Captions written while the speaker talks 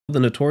the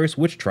notorious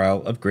witch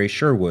trial of Grace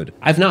Sherwood.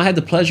 I've now had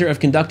the pleasure of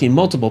conducting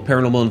multiple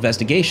paranormal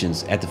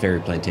investigations at the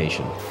Ferry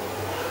Plantation.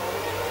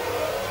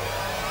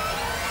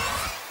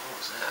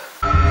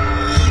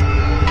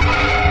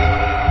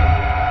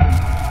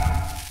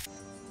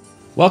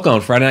 Welcome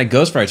to Friday Night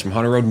Ghost Frights from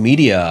Haunted Road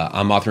Media.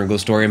 I'm author and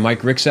ghost historian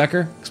Mike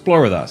Ricksecker.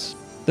 Explore with us.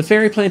 The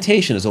Ferry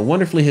Plantation is a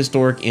wonderfully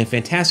historic and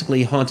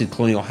fantastically haunted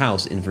colonial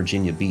house in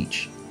Virginia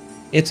Beach.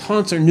 Its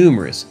haunts are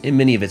numerous, and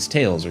many of its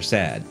tales are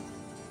sad.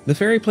 The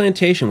Ferry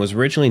Plantation was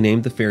originally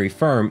named the Ferry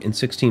Farm in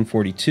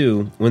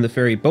 1642 when the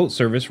ferry boat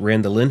service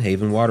ran the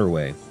Lynnhaven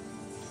waterway.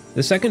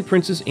 The second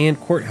Princess Anne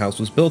courthouse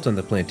was built on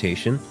the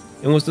plantation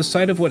and was the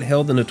site of what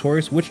held the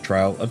notorious witch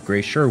trial of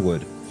Grace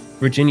Sherwood,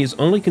 Virginia's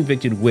only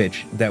convicted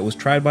witch that was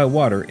tried by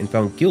water and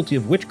found guilty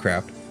of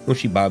witchcraft when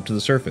she bobbed to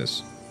the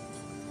surface.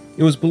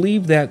 It was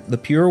believed that the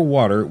pure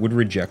water would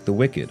reject the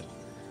wicked.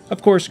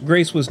 Of course,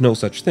 Grace was no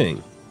such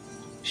thing.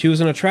 She was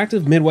an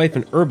attractive midwife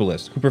and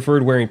herbalist who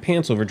preferred wearing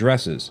pants over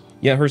dresses,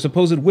 yet her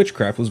supposed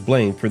witchcraft was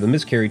blamed for the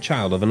miscarried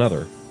child of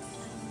another.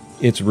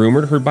 It's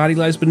rumored her body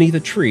lies beneath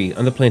a tree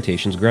on the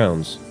plantation's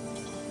grounds.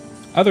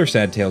 Other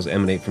sad tales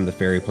emanate from the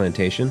Ferry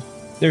Plantation.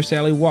 There's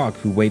Sally Walk,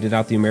 who waited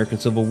out the American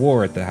Civil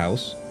War at the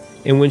house,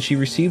 and when she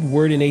received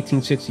word in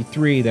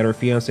 1863 that her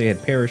fiancé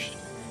had perished,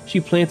 she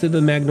planted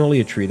the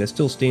magnolia tree that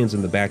still stands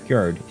in the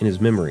backyard in his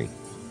memory.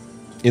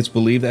 It's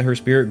believed that her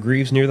spirit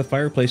grieves near the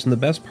fireplace in the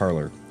best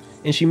parlor,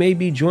 and she may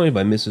be joined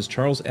by Mrs.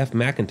 Charles F.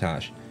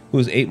 McIntosh, who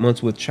was 8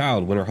 months with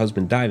child when her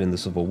husband died in the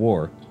Civil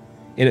War,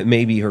 and it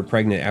may be her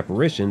pregnant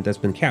apparition that's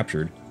been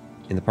captured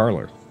in the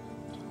parlor.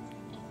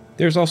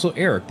 There's also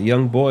Eric, the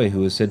young boy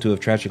who is said to have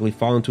tragically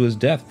fallen to his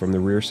death from the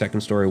rear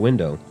second-story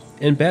window,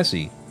 and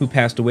Bessie, who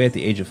passed away at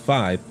the age of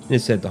 5 and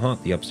is said to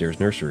haunt the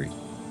upstairs nursery.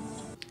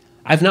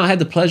 I've now had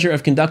the pleasure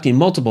of conducting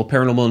multiple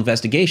paranormal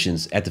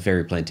investigations at the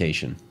Ferry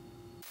Plantation.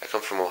 I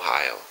come from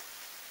Ohio.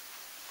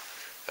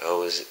 I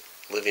was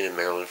living in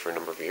Maryland for a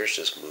number of years,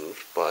 just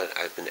moved, but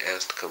I've been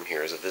asked to come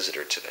here as a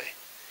visitor today.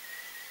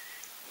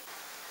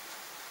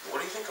 What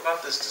do you think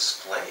about this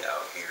display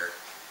out here?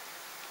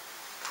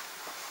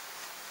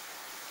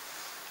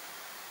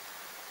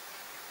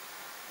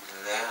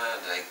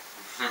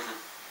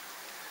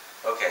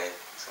 Okay,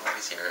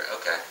 somebody's here,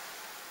 okay.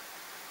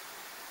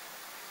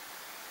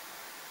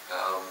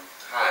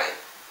 Hi.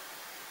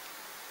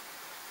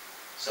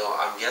 So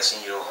I'm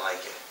guessing you don't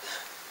like it.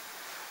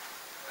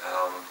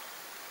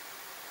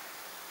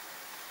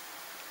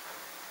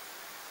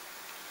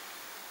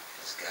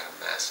 It's got a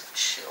massive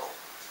chill.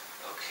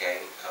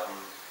 Okay,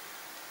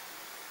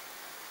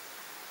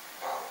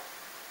 wow,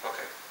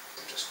 okay.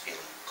 I'm just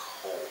feeling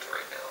cold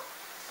right now.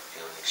 I'm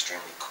feeling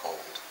extremely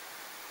cold.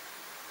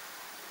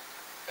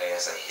 I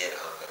guess I hit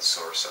on a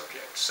sore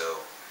subject,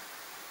 so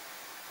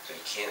you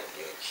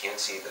can't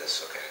see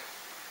this, okay.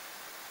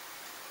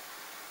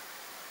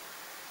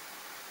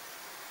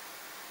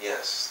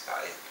 Yes,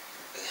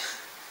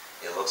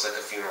 it looks like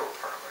a funeral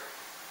parlor.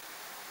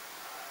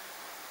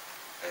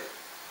 Okay.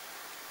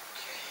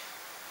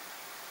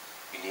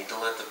 You need to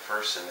let the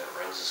person that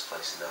runs this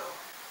place know.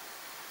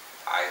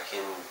 I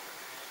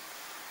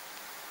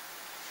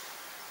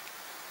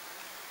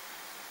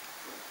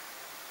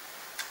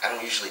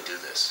don't usually do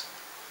this.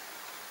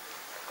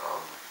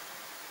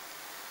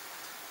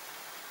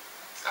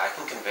 I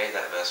can convey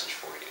that message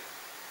for you.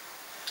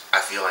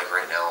 I feel like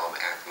right now I'm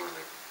acting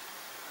like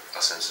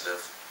a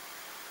sensitive,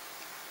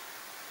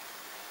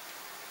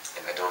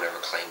 and I don't ever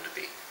claim to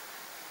be.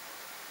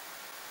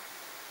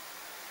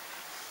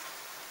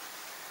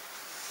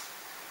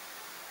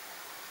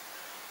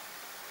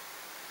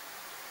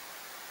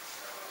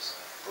 That was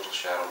a little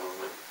shadow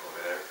movement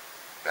over there.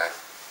 Back.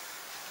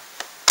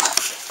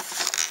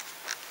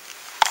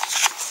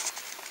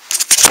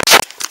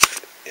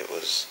 It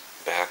was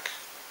back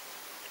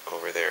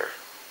over there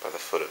by the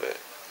foot of it.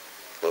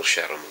 Little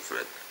shadow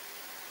movement.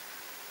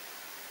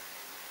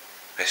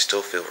 I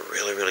still feel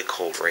really, really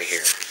cold right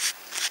here.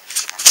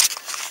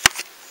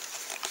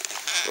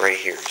 Right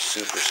here,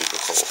 super, super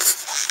cold.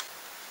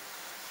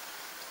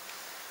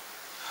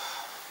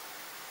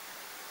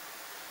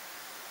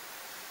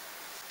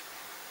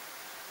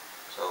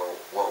 So,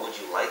 what would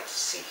you like to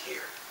see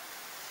here?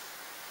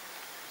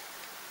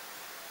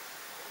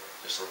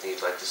 Is there something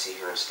you'd like to see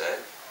here instead?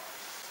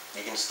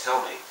 You can just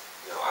tell me.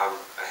 You know, I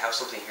have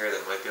something here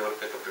that might be able to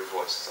pick up your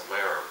voice. It's on my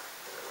arm.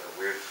 A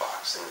weird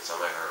fox thing that's on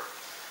my arm.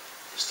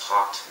 Just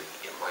talk to me.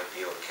 It might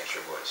be able to catch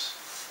your voice.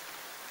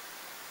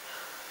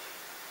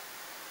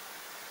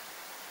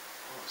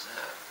 What was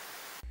that?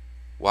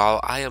 While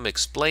I am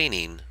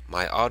explaining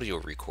my audio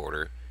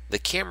recorder, the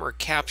camera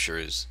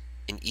captures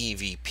an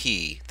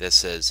EVP that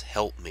says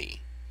 "Help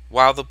me."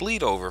 While the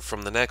bleed over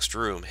from the next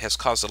room has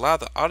caused a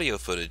lot of the audio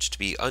footage to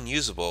be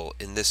unusable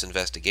in this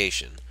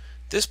investigation,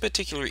 this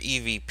particular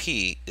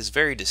EVP is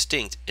very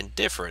distinct and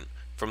different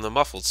from the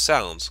muffled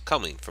sounds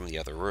coming from the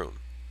other room.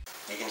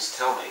 You can just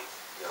tell me.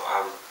 You know,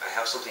 I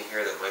have something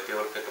here that might be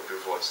able to pick up your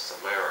voice. It's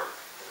on my arm.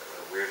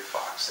 A weird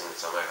fox thing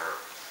that's on my arm.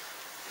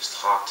 Just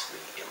talk to me.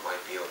 It might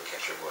be able to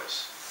catch your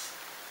voice.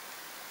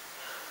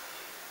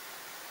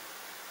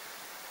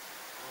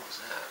 What was was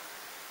that?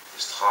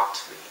 Just talk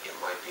to me. It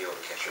might be able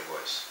to catch your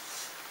voice.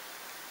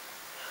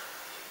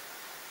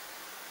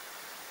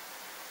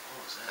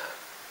 What was that?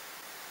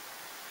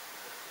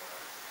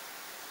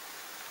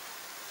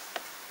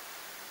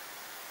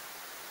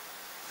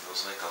 It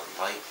was like a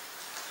light.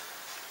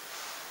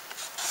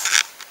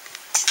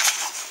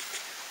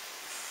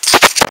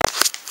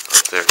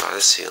 Up there by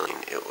the ceiling,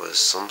 it was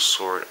some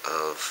sort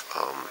of,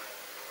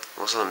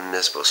 it wasn't a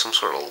mist, but it was some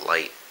sort of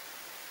light.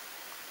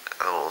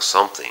 I don't know,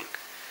 something.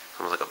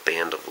 Almost like a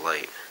band of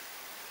light.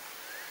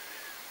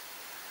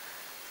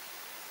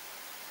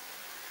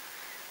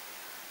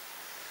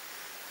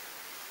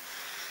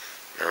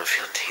 Now I'm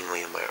feeling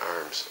tingly in my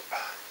arms.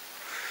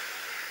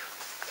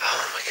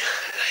 Oh my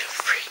god, and I am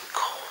freaking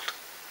cold.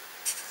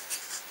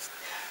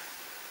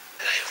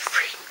 And I am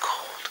freaking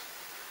cold.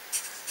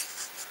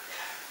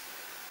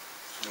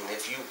 I mean,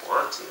 if you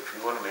want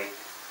to make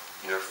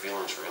your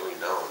feelings really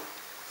known,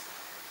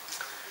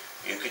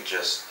 you could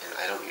just, and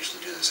I don't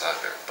usually do this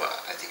either, but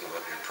I think it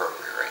might be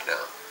appropriate right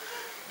now.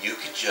 You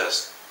could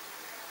just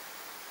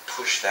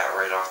push that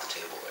right off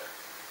the table there.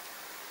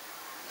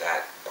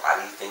 That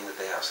body thing that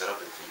they have set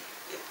up, if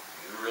you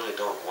really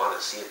don't want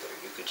to see it there,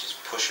 you could just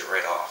push it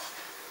right off.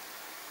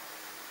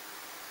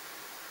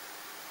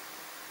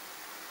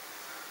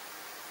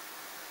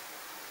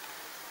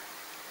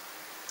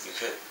 You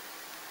could.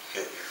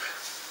 You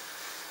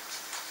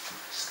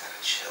just gotta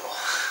chill.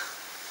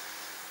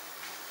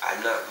 I'm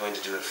not going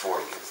to do it for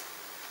you.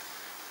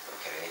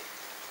 Okay?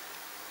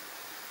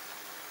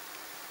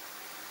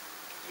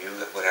 You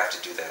would have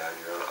to do that on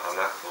your own. I'm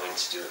not going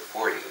to do it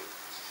for you.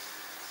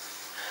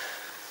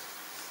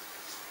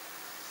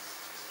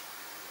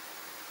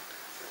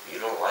 If you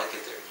don't like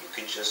it there, you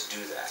could just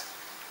do that.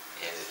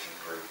 And if you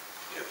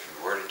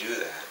were to do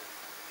that,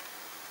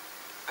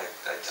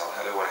 I'd tell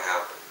Heather what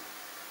happened.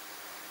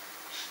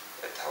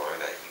 I'd tell her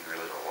that you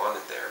really don't want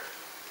it there.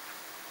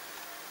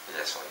 And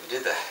that's why you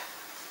did that.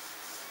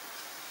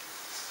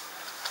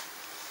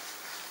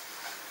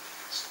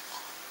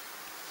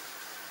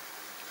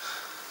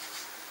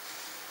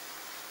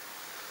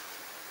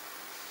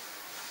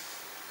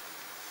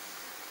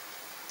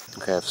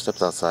 Okay, I've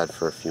stepped outside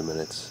for a few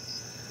minutes.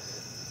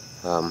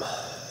 I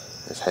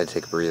just had to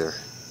take a breather.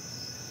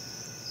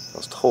 I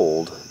was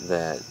told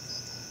that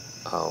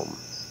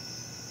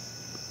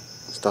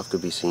stuff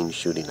could be seen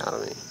shooting out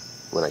of me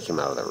when I came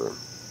out of that room.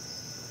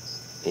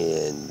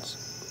 And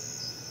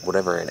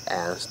whatever I had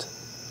asked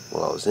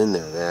while I was in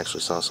there, they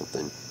actually saw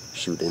something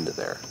shoot into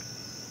there.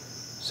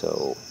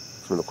 So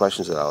from the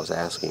questions that I was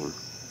asking,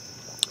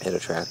 it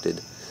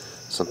attracted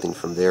something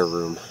from their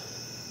room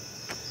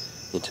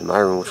into my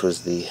room, which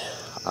was the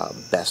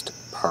best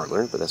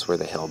parlor, but that's where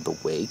they held the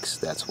wakes.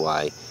 That's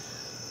why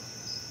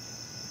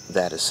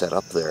that is set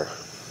up there.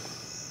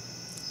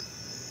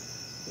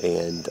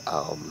 And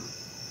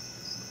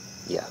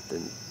yeah,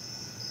 then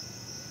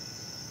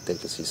they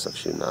could see stuff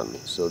shooting on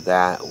me. So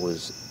that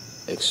was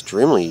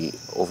extremely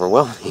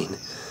overwhelming.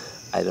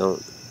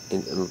 And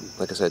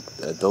like I said,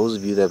 those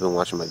of you that have been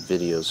watching my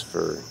videos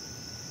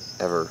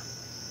forever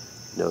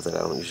know that I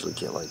don't usually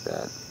get like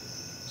that.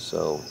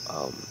 So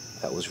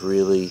that was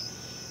really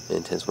an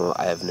intense moment.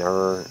 I have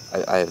never,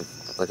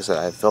 like I said,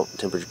 I've felt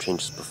temperature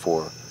changes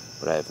before,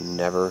 but I have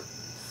never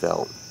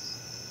felt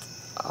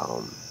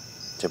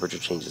temperature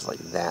changes like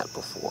that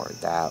before.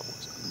 That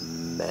was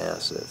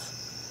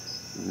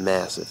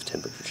massive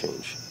temperature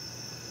change.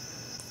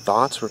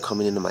 Thoughts were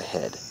coming into my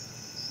head,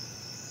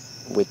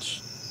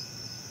 which,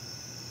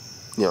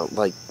 you know,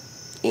 like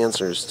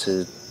answers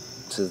to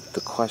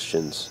the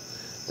questions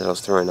that I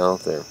was throwing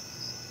out there.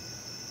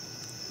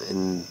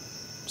 And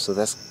so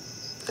that's,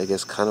 I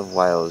guess, kind of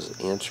why I was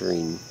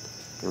answering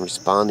and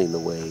responding the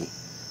way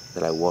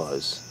that I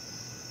was.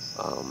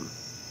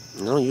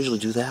 I don't usually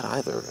do that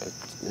either.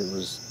 It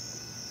was,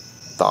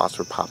 thoughts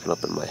were popping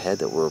up in my head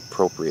that were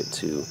appropriate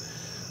to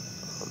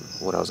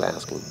what I was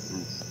asking.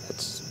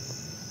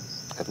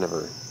 I've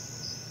never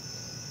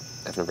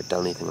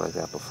done anything like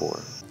that before.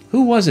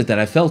 Who was it that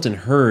I felt and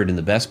heard in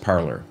the best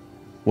parlor?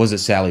 Was it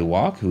Sally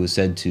Walk, who is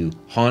said to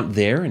haunt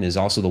there and is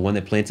also the one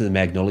that planted the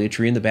magnolia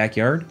tree in the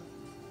backyard?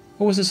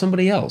 Or was it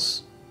somebody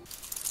else?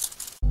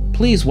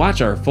 Please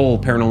watch our full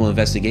paranormal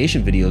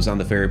investigation videos on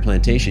the Ferry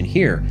Plantation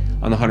here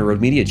on the Haunted Road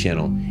Media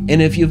channel.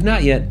 And if you've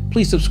not yet,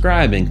 please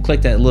subscribe and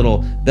click that little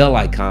bell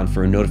icon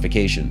for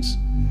notifications.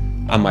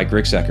 I'm Mike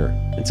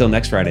Ricksecker. Until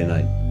next Friday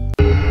night.